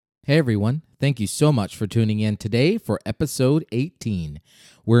Hey everyone, thank you so much for tuning in today for episode 18.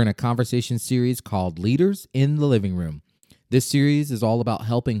 We're in a conversation series called Leaders in the Living Room. This series is all about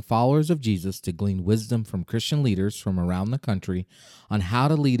helping followers of Jesus to glean wisdom from Christian leaders from around the country on how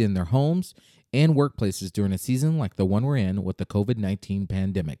to lead in their homes and workplaces during a season like the one we're in with the COVID-19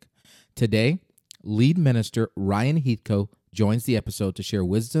 pandemic. Today, lead minister Ryan Heathco joins the episode to share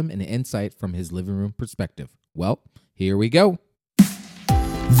wisdom and insight from his living room perspective. Well, here we go.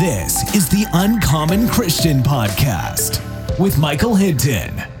 This is the Uncommon Christian Podcast with Michael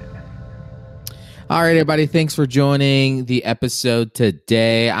Higdon. All right, everybody. Thanks for joining the episode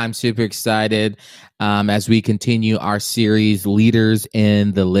today. I'm super excited as we continue our series, Leaders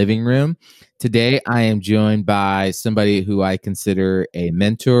in the Living Room. Today, I am joined by somebody who I consider a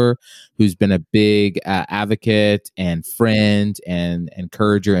mentor, who's been a big advocate and friend and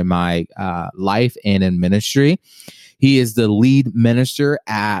encourager in my life and in ministry. He is the lead minister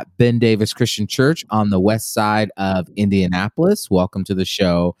at Ben Davis Christian Church on the west side of Indianapolis. Welcome to the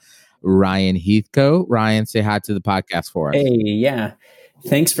show, Ryan Heathco. Ryan, say hi to the podcast for us. Hey, yeah.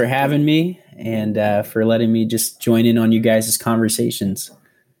 Thanks for having me and for letting me just join in on you guys' conversations.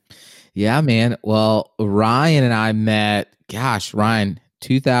 Yeah, man. Well, Ryan and I met, Ryan,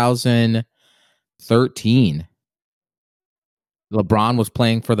 2013. LeBron was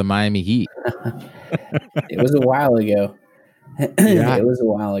playing for the Miami Heat. It was a while ago. Yeah. It was a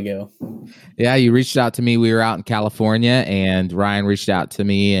while ago. Yeah, you reached out to me. We were out in California, and Ryan reached out to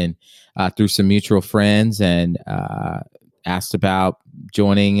me and through some mutual friends and asked about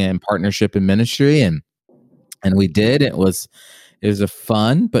joining in partnership in ministry, and we did. It was a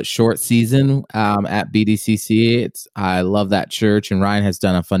fun but short season at BDCC. I love that church, and Ryan has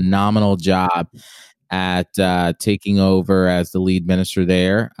done a phenomenal job at taking over as the lead minister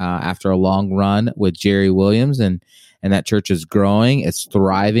there after a long run with Jerry Williams, and that church is growing, it's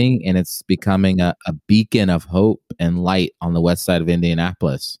thriving, and it's becoming a beacon of hope and light on the west side of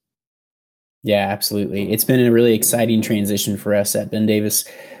Indianapolis. Yeah, absolutely. It's been a really exciting transition for us at Ben Davis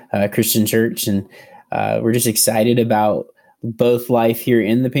Christian Church, and we're just excited about both life here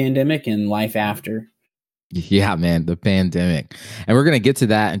in the pandemic and life after. Yeah, man, the pandemic. And we're going to get to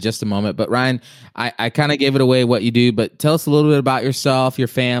that in just a moment. But Ryan, I kind of gave it away what you do, but tell us a little bit about yourself, your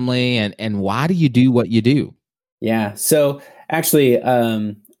family, and why do you do what you do? Yeah. So actually,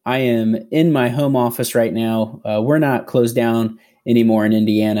 I am in my home office right now. We're not closed down anymore in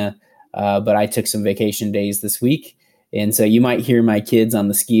Indiana, but I took some vacation days this week. And so you might hear my kids on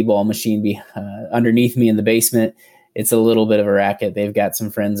the skee ball machine be underneath me in the basement. It's a little bit of a racket. They've got some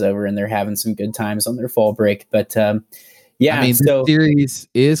friends over and they're having some good times on their fall break. But yeah, I mean, so this series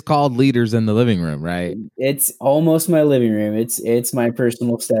is called Leaders in the Living Room, right? It's almost my living room. It's my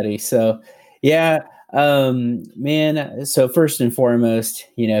personal study. So yeah, man. So first and foremost,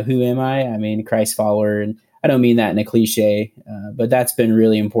 who am I? I mean, Christ follower, and I don't mean that in a cliche, but that's been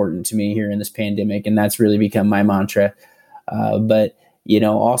really important to me here in this pandemic, and that's really become my mantra. But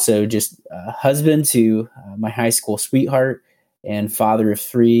also just a husband to my high school sweetheart and father of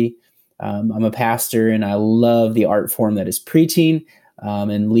three. I'm a pastor, and I love the art form that is preaching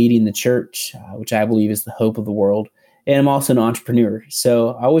and leading the church, which I believe is the hope of the world. And I'm also an entrepreneur.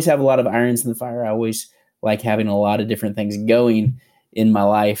 So I always have a lot of irons in the fire. I always like having a lot of different things going in my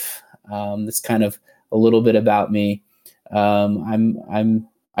life. That's kind of a little bit about me.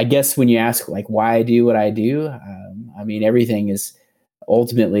 I guess when you ask like why I do what I do, I mean, everything is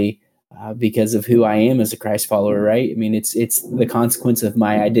ultimately because of who I am as a Christ follower, right? I mean, it's the consequence of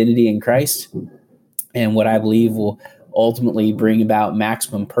my identity in Christ and what I believe will ultimately bring about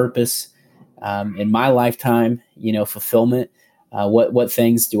maximum purpose in my lifetime, fulfillment. What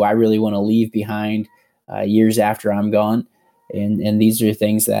things do I really want to leave behind years after I'm gone? And these are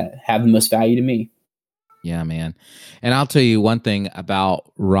things that have the most value to me. Yeah, man. And I'll tell you one thing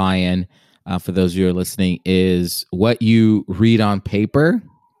about Ryan, for those of you who are listening, is what you read on paper,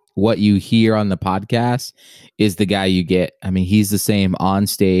 what you hear on the podcast is the guy you get. I mean, he's the same on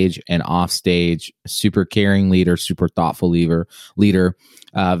stage and off stage, super caring leader, super thoughtful leader,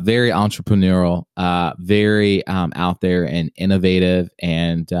 very entrepreneurial, very out there and innovative.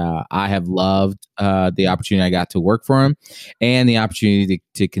 And I have loved the opportunity I got to work for him and the opportunity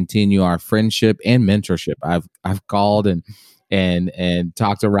to continue our friendship and mentorship. I've called and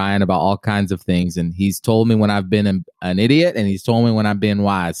talked to Ryan about all kinds of things, and he's told me when I've been an idiot, and he's told me when I've been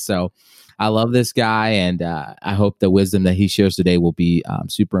wise. So I love this guy, and I hope the wisdom that he shares today will be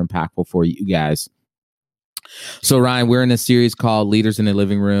super impactful for you guys. So, Ryan, we're in a series called Leaders in the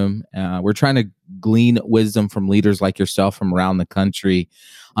Living Room. We're trying to glean wisdom from leaders like yourself from around the country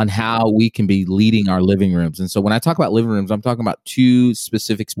on how we can be leading our living rooms. And so when I talk about living rooms, I'm talking about two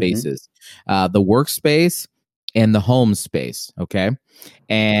specific spaces, the workspace and the home space. Okay.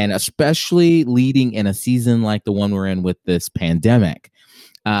 And especially leading in a season like the one we're in with this pandemic.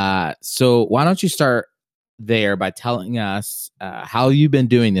 So why don't you start there by telling us how you've been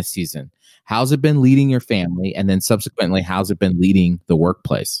doing this season? How's it been leading your family? And then subsequently, how's it been leading the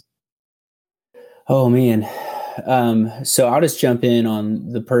workplace? Oh man. So I'll just jump in on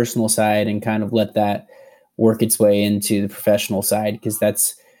the personal side and kind of let that work its way into the professional side, because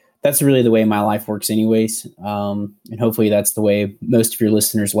that's really the way my life works anyways. And hopefully that's the way most of your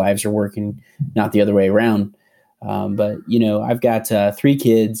listeners' lives are working, not the other way around. But I've got 3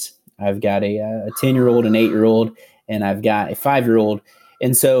 kids. I've got a 10-year-old, an 8-year-old, and I've got a 5-year-old.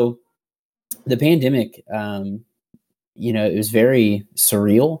 And so the pandemic, it was very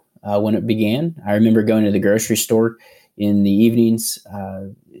surreal when it began. I remember going to the grocery store in the evenings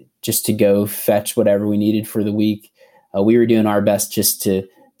just to go fetch whatever we needed for the week. We were doing our best just to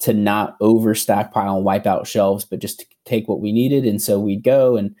not over stockpile and wipe out shelves, but just to take what we needed. And so we'd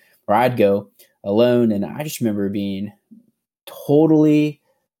go or I'd go alone. And I just remember being totally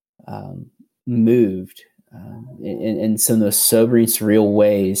moved in some of those sobering, surreal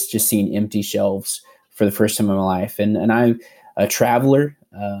ways, just seeing empty shelves for the first time in my life. And I'm a traveler,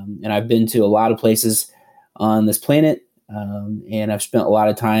 and I've been to a lot of places on this planet, and I've spent a lot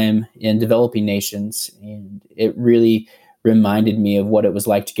of time in developing nations, and it really reminded me of what it was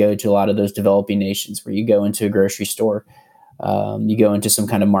like to go to a lot of those developing nations where you go into a grocery store, you go into some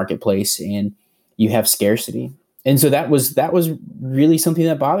kind of marketplace, and you have scarcity. And so that was really something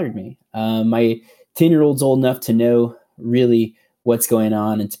that bothered me. My 10-year-old's old enough to know really what's going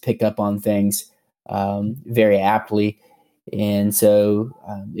on and to pick up on things very aptly. And so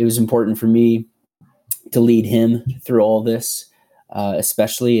it was important for me to lead him through all this,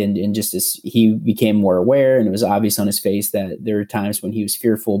 especially. And just as he became more aware, and it was obvious on his face that there were times when he was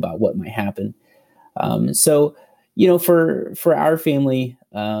fearful about what might happen. So for our family,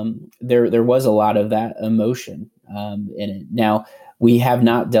 there was a lot of that emotion in it. Now, we have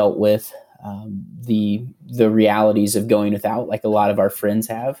not dealt with the realities of going without like a lot of our friends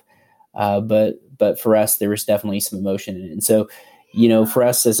have, but for us, there was definitely some emotion in it. And so, for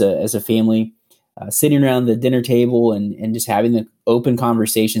us as a family, sitting around the dinner table and just having the open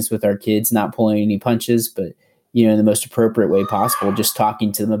conversations with our kids, not pulling any punches, but in the most appropriate way possible, just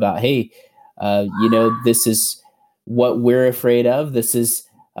talking to them about, hey, this is what we're afraid of. This is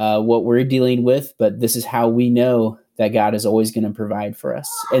what we're dealing with, but this is how we know that God is always going to provide for us.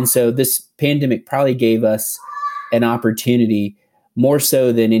 And so this pandemic probably gave us an opportunity, more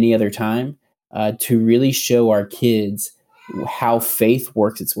so than any other time, to really show our kids how faith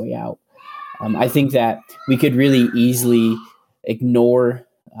works its way out. I think that we could really easily ignore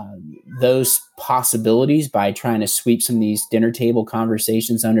those possibilities by trying to sweep some of these dinner table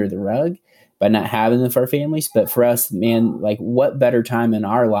conversations under the rug, by not having them for our families. But for us, man, like what better time in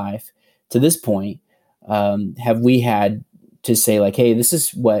our life to this point have we had to say like, hey, this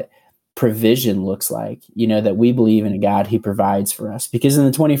is what provision looks like, that we believe in a God who provides for us. Because in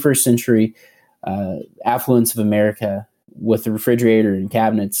the 21st century, affluence of America, with the refrigerator and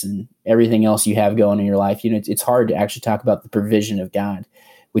cabinets and everything else you have going in your life, it's hard to actually talk about the provision of God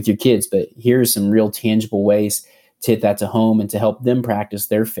with your kids. But here's some real tangible ways to hit that to home and to help them practice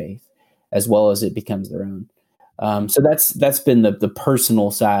their faith as well as it becomes their own. So that's been the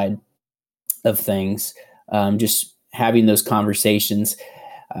personal side of things, just having those conversations.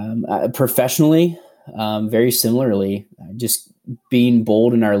 Professionally, very similarly, just being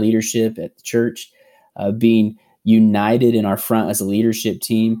bold in our leadership at the church, being united in our front as a leadership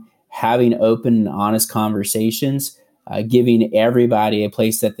team, having open and honest conversations, giving everybody a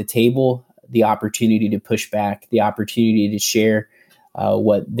place at the table, the opportunity to push back, the opportunity to share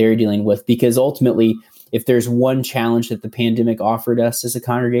what they're dealing with. Because ultimately, if there's one challenge that the pandemic offered us as a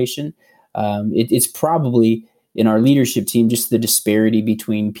congregation, it's probably in our leadership team, just the disparity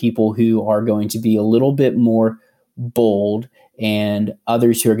between people who are going to be a little bit more bold and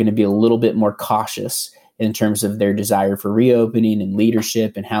others who are going to be a little bit more cautious in terms of their desire for reopening and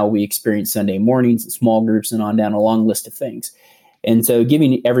leadership and how we experience Sunday mornings and small groups and on down a long list of things. And so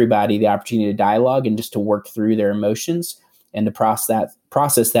giving everybody the opportunity to dialogue and just to work through their emotions and to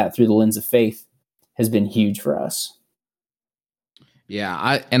process that through the lens of faith has been huge for us. Yeah,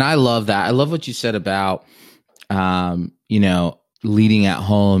 I love that. I love what you said about leading at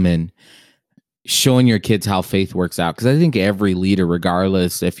home and showing your kids how faith works out. Because I think every leader,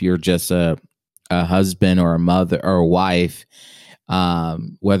 regardless if you're just a a husband or a mother or a wife,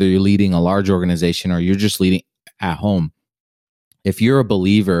 whether you're leading a large organization or you're just leading at home, if you're a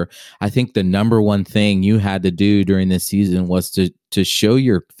believer, I think the number one thing you had to do during this season was to show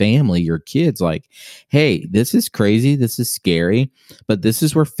your family, your kids, like, hey, this is crazy, this is scary, but this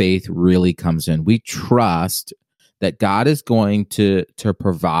is where faith really comes in. We trust that God is going to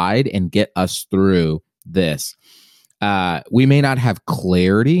provide and get us through this. We may not have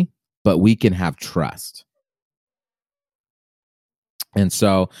clarity, but we can have trust. And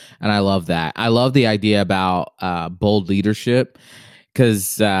I love that. I love the idea about bold leadership,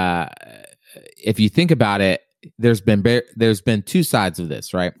 because if you think about it, there's been two sides of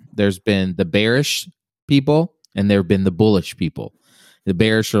this, right? There's been the bearish people and there have been the bullish people. The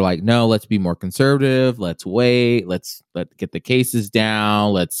bearish are like, no, let's be more conservative. Let's wait. Let's get the cases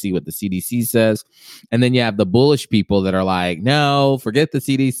down. Let's see what the CDC says. And then you have the bullish people that are like, no, forget the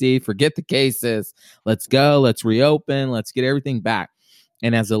CDC, forget the cases. Let's go. Let's reopen. Let's get everything back.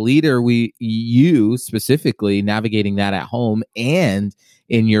 And as a leader, you specifically navigating that at home and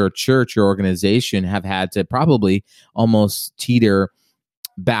in your church, your organization, have had to probably almost teeter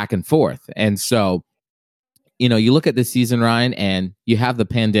back and forth. And so, you look at this season, Ryan, and you have the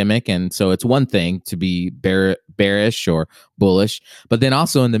pandemic. And so it's one thing to be bearish or bullish. But then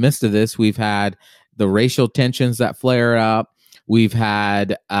also in the midst of this, we've had the racial tensions that flare up. We've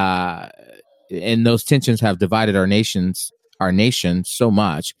had, and those tensions have divided our nation so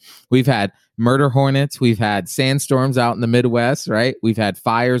much. We've had murder hornets. We've had sandstorms out in the Midwest, right? We've had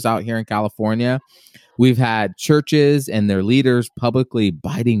fires out here in California. We've had churches and their leaders publicly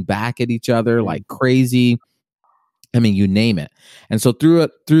biting back at each other like crazy. I mean, you name it. And so through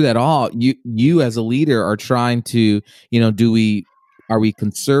that all, you as a leader are trying to, are we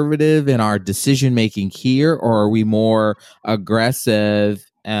conservative in our decision making here, or are we more aggressive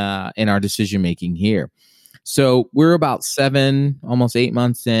in our decision making here? So we're about 7, almost 8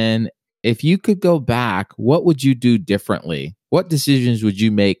 months in. If you could go back, what would you do differently? What decisions would you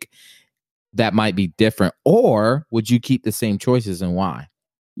make that might be different, or would you keep the same choices, and why?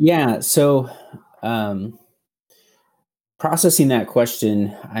 Yeah. So, processing that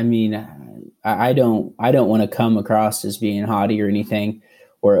question, I mean, I don't want to come across as being haughty or anything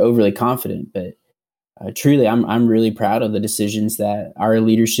or overly confident, but truly, I'm really proud of the decisions that our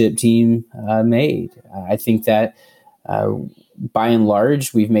leadership team made. I think that by and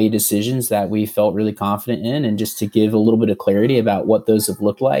large, we've made decisions that we felt really confident in. And just to give a little bit of clarity about what those have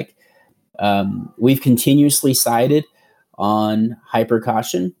looked like, we've continuously sided on hyper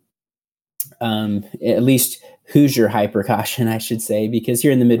caution, at least Hoosier hyper caution, I should say, because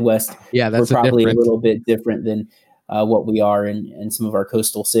here in the Midwest, we're probably a little bit different than what we are in some of our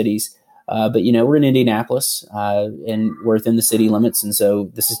coastal cities. But we're in Indianapolis, and we're within the city limits, and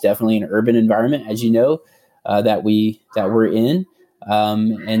so this is definitely an urban environment, as you know, that we're in,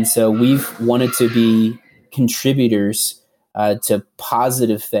 and so we've wanted to be contributors to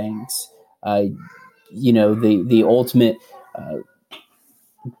positive things. The ultimate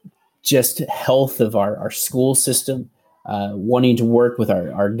just health of our school system, wanting to work with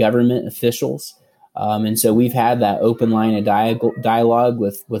our government officials. And so we've had that open line of dialogue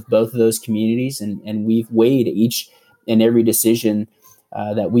with both of those communities, and we've weighed each and every decision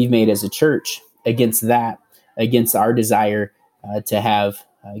that we've made as a church against our desire to have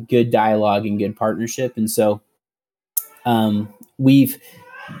good dialogue and good partnership. And so we've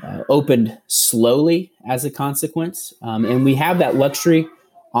opened slowly as a consequence, and we have that luxury,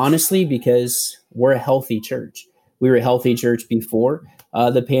 honestly, because we're a healthy church. We were a healthy church before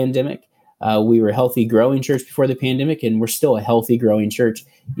the pandemic. We were a healthy, growing church before the pandemic, and we're still a healthy, growing church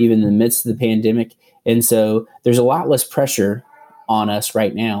even in the midst of the pandemic. And so there's a lot less pressure on us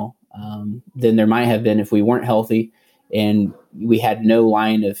right now than there might have been if we weren't healthy and we had no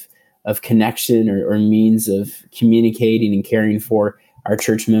line of connection or means of communicating and caring for our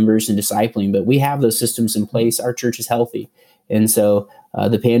church members and discipling. But we have those systems in place. Our church is healthy. And so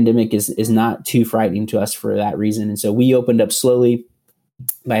the pandemic is not too frightening to us for that reason. And so we opened up slowly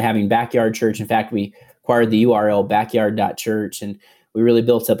by having backyard church. In fact, we acquired the URL backyard.church, and we really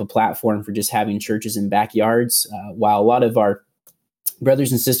built up a platform for just having churches in backyards, while a lot of our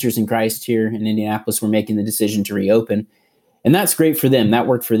brothers and sisters in Christ here in Indianapolis were making the decision to reopen. And that's great for them. That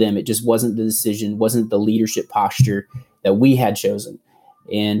worked for them. It just wasn't the decision, wasn't the leadership posture that we had chosen.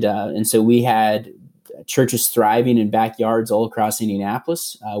 And so we had churches thriving in backyards all across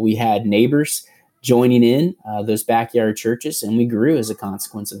Indianapolis. We had neighbors joining in those backyard churches, and we grew as a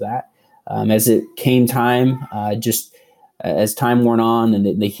consequence of that. As it came time, just as time wore on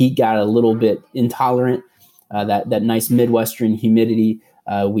and the heat got a little bit intolerant, that nice Midwestern humidity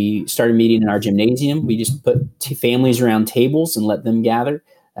We started meeting in our gymnasium. We just put two families around tables and let them gather,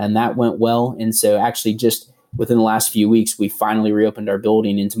 and that went well. And so actually just within the last few weeks, we finally reopened our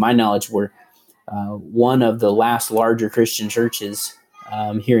building. And to my knowledge, we're one of the last larger Christian churches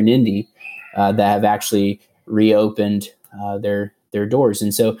here in Indy that have actually reopened their doors.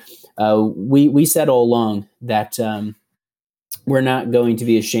 And so we said all along that we're not going to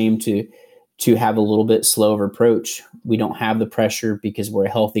be ashamed to have a little bit slower approach. We don't have the pressure because we're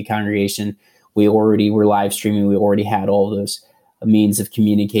a healthy congregation. We already were live streaming. We already had all those means of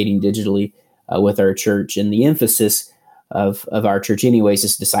communicating digitally with our church. And the emphasis of our church anyways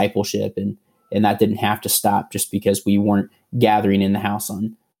is discipleship. And that didn't have to stop just because we weren't gathering in the house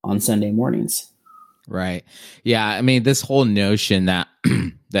on Sunday mornings. Right. Yeah. I mean, this whole notion that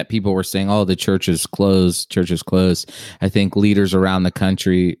that people were saying, oh, the church is closed. I think leaders around the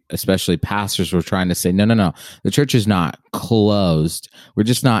country, especially pastors, were trying to say, no. The church is not closed. We're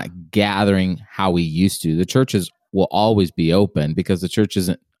just not gathering how we used to. The churches will always be open because the church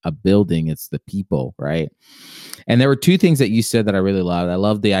isn't a building. It's the people, right? And there were two things that you said that I really loved. I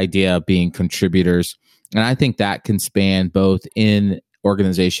love the idea of being contributors. And I think that can span both in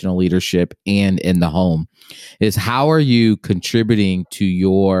organizational leadership and in the home. Is how are you contributing to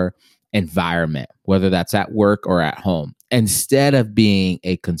your environment, whether that's at work or at home, instead of being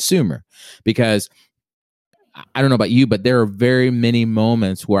a consumer? Because I don't know about you, but there are very many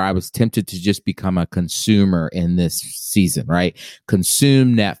moments where I was tempted to just become a consumer in this season, right?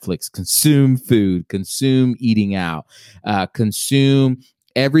 Consume Netflix, consume food, consume eating out, consume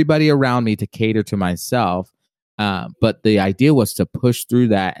everybody around me to cater to myself. But the idea was to push through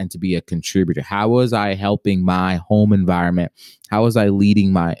that and to be a contributor. How was I helping my home environment? How was I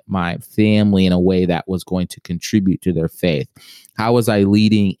leading my family in a way that was going to contribute to their faith? How was I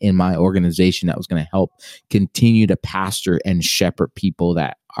leading in my organization that was going to help continue to pastor and shepherd people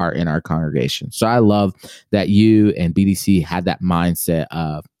that are in our congregation? So I love that you and BDC had that mindset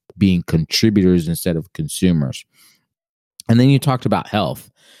of being contributors instead of consumers. And then you talked about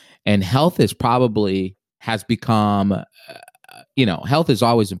health, and health is probably has become, health is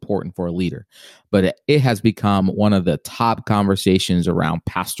always important for a leader, but it has become one of the top conversations around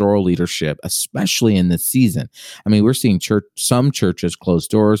pastoral leadership, especially in this season. I mean, we're seeing some churches close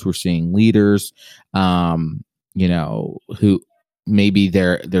doors. We're seeing leaders, who maybe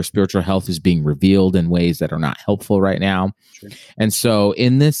their spiritual health is being revealed in ways that are not helpful right now. Sure. And so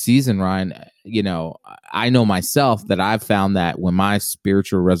in this season, Ryan, I know myself that I've found that when my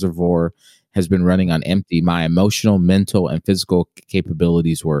spiritual reservoir has been running on empty, my emotional, mental, and physical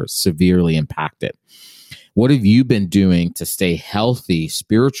capabilities were severely impacted. What have you been doing to stay healthy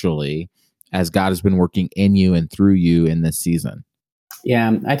spiritually as God has been working in you and through you in this season?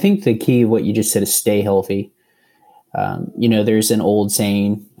 Yeah, I think the key, what you just said, is stay healthy. There's an old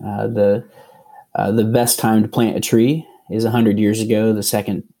saying, the best time to plant a tree is 100 years ago. The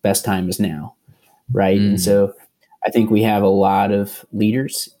second best time is now, right? And so I think we have a lot of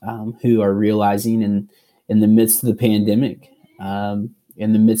leaders who are realizing in the midst of the pandemic,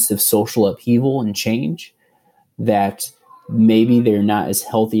 in the midst of social upheaval and change, that maybe they're not as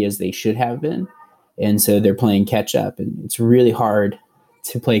healthy as they should have been. And so they're playing catch up. And it's really hard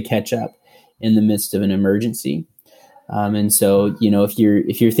to play catch up in the midst of an emergency. And so, if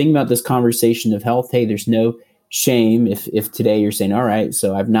you're thinking about this conversation of health, hey, there's no shame if today you're saying, all right,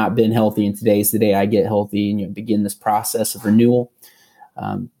 so I've not been healthy and today's the day I get healthy, and begin this process of renewal.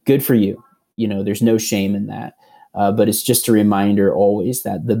 Good for you. There's no shame in that. But it's just a reminder always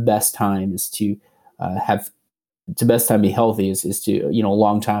that the best time is to be healthy is to, a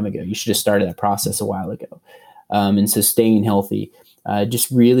long time ago. You should have started that process a while ago. And so staying healthy, just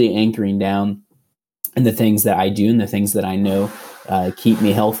really anchoring down in the things that I do and the things that I know keep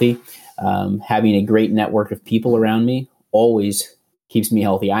me healthy. Having a great network of people around me always keeps me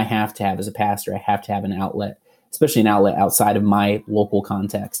healthy. I have to have, as a pastor, I have to have an outlet, especially an outlet outside of my local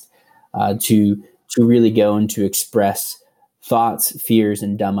context, to really go and to express thoughts, fears,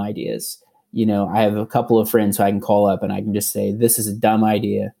 and dumb ideas. I have a couple of friends who I can call up and I can just say, this is a dumb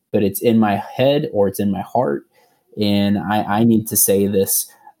idea, but it's in my head or it's in my heart. And I need to say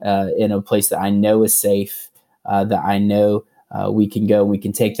this in a place that I know is safe, that I know we can go, we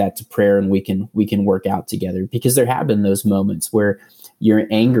can take that to prayer, and we can work out together. Because there have been those moments where you're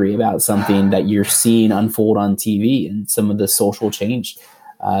angry about something that you're seeing unfold on TV and some of the social change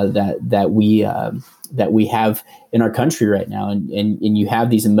that we have in our country right now, and you have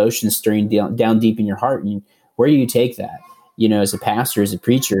these emotions stirring down deep in your heart. And where do you take that? As a pastor, as a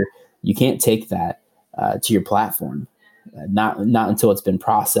preacher, you can't take that to your platform, not until it's been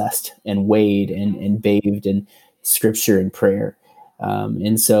processed and weighed and bathed in Scripture and prayer.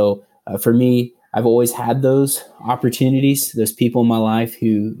 And so for me, I've always had those opportunities, those people in my life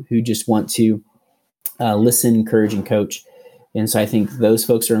who just want to listen, encourage, and coach. And so I think those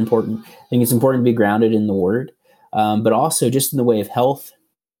folks are important. I think it's important to be grounded in the Word, but also just in the way of health.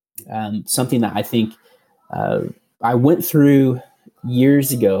 Something that I think I went through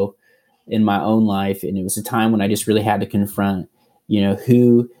years ago in my own life, and it was a time when I just really had to confront,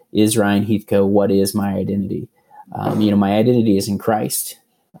 who is Ryan Heathco? What is my identity? My identity is in Christ.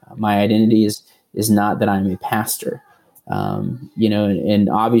 My identity is not that I'm a pastor. And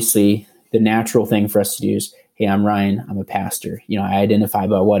obviously the natural thing for us to do is, hey, I'm Ryan, I'm a pastor. I identify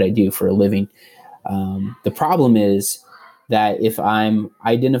by what I do for a living. The problem is that if I'm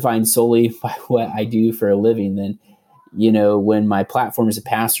identifying solely by what I do for a living, then, when my platform as a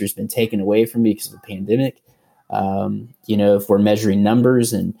pastor has been taken away from me because of the pandemic, if we're measuring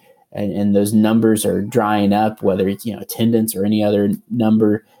numbers and those numbers are drying up, whether it's, attendance or any other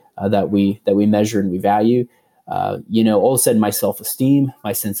number that we measure and we value, all of a sudden my self-esteem,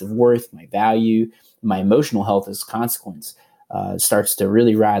 my sense of worth, my value, my emotional health as a consequence starts to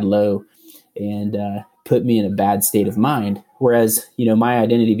really ride low and put me in a bad state of mind. Whereas, my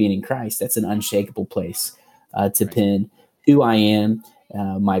identity being in Christ, that's an unshakable place to pin who I am,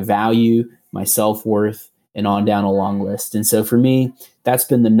 my value, my self-worth, and on down a long list. And so for me, that's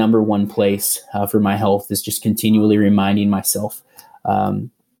been the number one place for my health, is just continually reminding myself,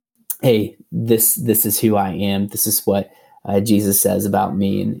 hey, this is who I am. This is what Jesus says about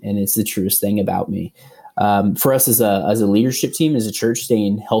me, and it's the truest thing about me. For us as a leadership team, as a church,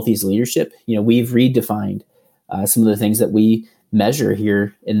 staying healthy as leadership, we've redefined some of the things that we measure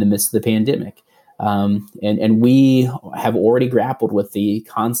here in the midst of the pandemic. And we have already grappled with the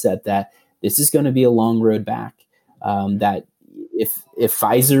concept that this is going to be a long road back, that if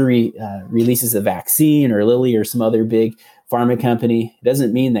Pfizer releases a vaccine, or Lilly or some other big pharma company, it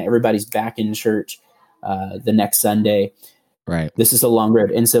doesn't mean that everybody's back in church the next Sunday. Right. This is a long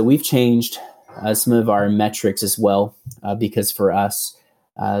road. And so we've changed some of our metrics as well, because for us,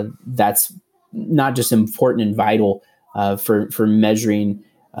 that's not just important and vital for measuring,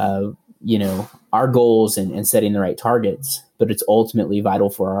 our goals and setting the right targets, but it's ultimately vital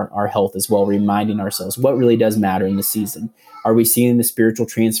for our health as well, reminding ourselves what really does matter in the season. Are we seeing the spiritual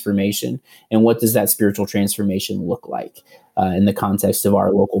transformation? And what does that spiritual transformation look like in the context of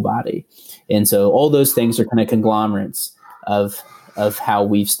our local body? And so all those things are kind of conglomerates of how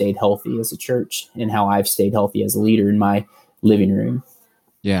we've stayed healthy as a church and how I've stayed healthy as a leader in my living room.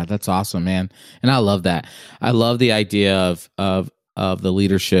 Yeah, that's awesome, man. And I love that. I love the idea of the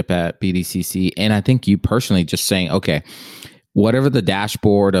leadership at BDCC. And I think you personally just saying, okay, whatever the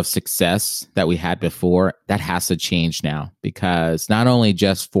dashboard of success that we had before, that has to change now, because not only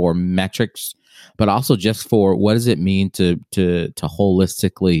just for metrics, but also just for what does it mean to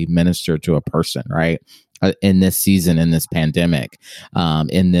holistically minister to a person, right? In this season, in this pandemic,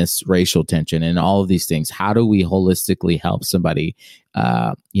 in this racial tension, and all of these things, how do we holistically help somebody,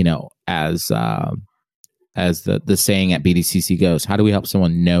 as the saying at BDCC goes, how do we help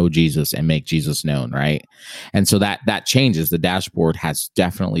someone know Jesus and make Jesus known, right? And so that changes. The dashboard has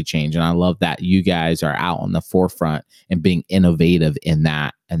definitely changed, and I love that you guys are out on the forefront and being innovative in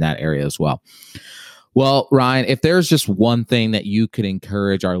that area as well. Well, Ryan, if there's just one thing that you could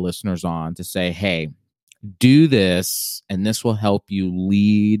encourage our listeners on to say, hey, do this, and this will help you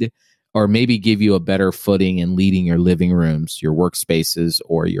lead, or maybe give you a better footing in leading your living rooms, your workspaces,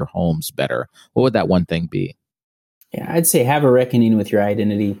 or your homes better, what would that one thing be? Yeah, I'd say have a reckoning with your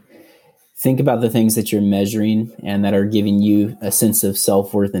identity. Think about the things that you're measuring and that are giving you a sense of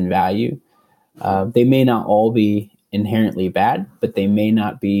self-worth and value. They may not all be inherently bad, but they may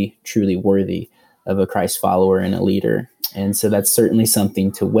not be truly worthy of a Christ follower and a leader. And so that's certainly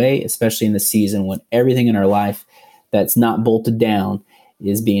something to weigh, especially in the season when everything in our life that's not bolted down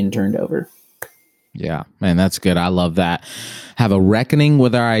is being turned over. Yeah, man, that's good. I love that. Have a reckoning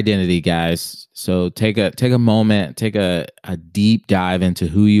with our identity, guys. So take a moment, take a deep dive into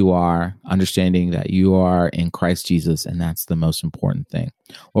who you are, understanding that you are in Christ Jesus, and that's the most important thing.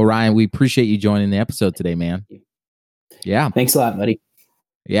 Well, Ryan, we appreciate you joining the episode today, man. Yeah. Thanks a lot, buddy.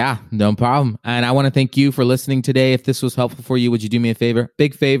 Yeah, no problem. And I want to thank you for listening today. If this was helpful for you, would you do me a favor,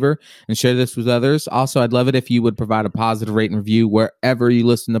 big favor, and share this with others? Also, I'd love it if you would provide a positive rate and review wherever you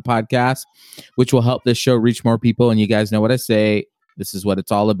listen to podcasts, which will help this show reach more people. And you guys know what I say. This is what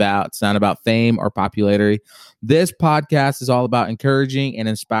it's all about. It's not about fame or popularity. This podcast is all about encouraging and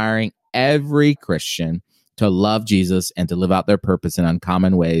inspiring every Christian to love Jesus and to live out their purpose in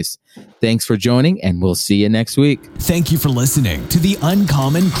uncommon ways. Thanks for joining, and we'll see you next week. Thank you for listening to the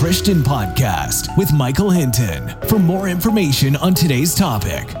Uncommon Christian Podcast with Michael Hinton. For more information on today's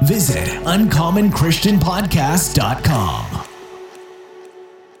topic, visit uncommonchristianpodcast.com.